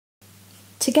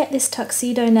To get this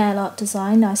tuxedo nail art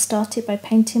design, I started by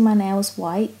painting my nails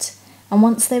white, and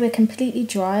once they were completely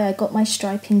dry I got my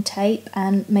striping tape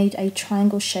and made a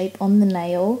triangle shape on the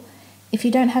nail. If you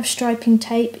don't have striping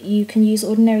tape, you can use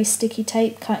ordinary sticky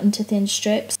tape cut into thin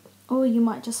strips, or you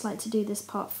might just like to do this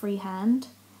part freehand.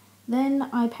 Then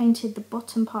I painted the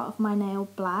bottom part of my nail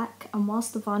black, and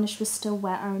whilst the varnish was still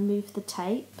wet I removed the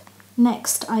tape.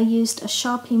 Next I used a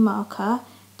Sharpie marker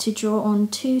to draw on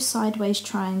 2 sideways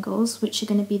triangles, which are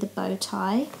going to be the bow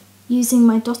tie. Using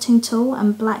my dotting tool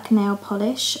and black nail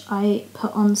polish, I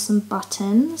put on some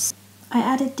buttons. I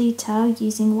added detail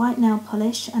using white nail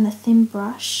polish and a thin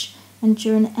brush and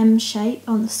drew an M shape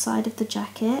on the side of the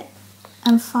jacket.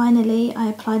 And finally I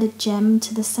applied a gem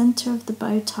to the centre of the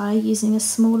bow tie using a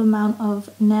small amount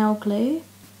of nail glue.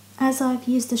 As I've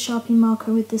used the Sharpie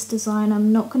marker with this design,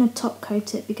 I'm not going to top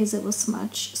coat it because it will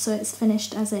smudge, so it's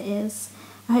finished as it is.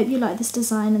 I hope you like this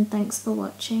design and thanks for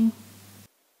watching.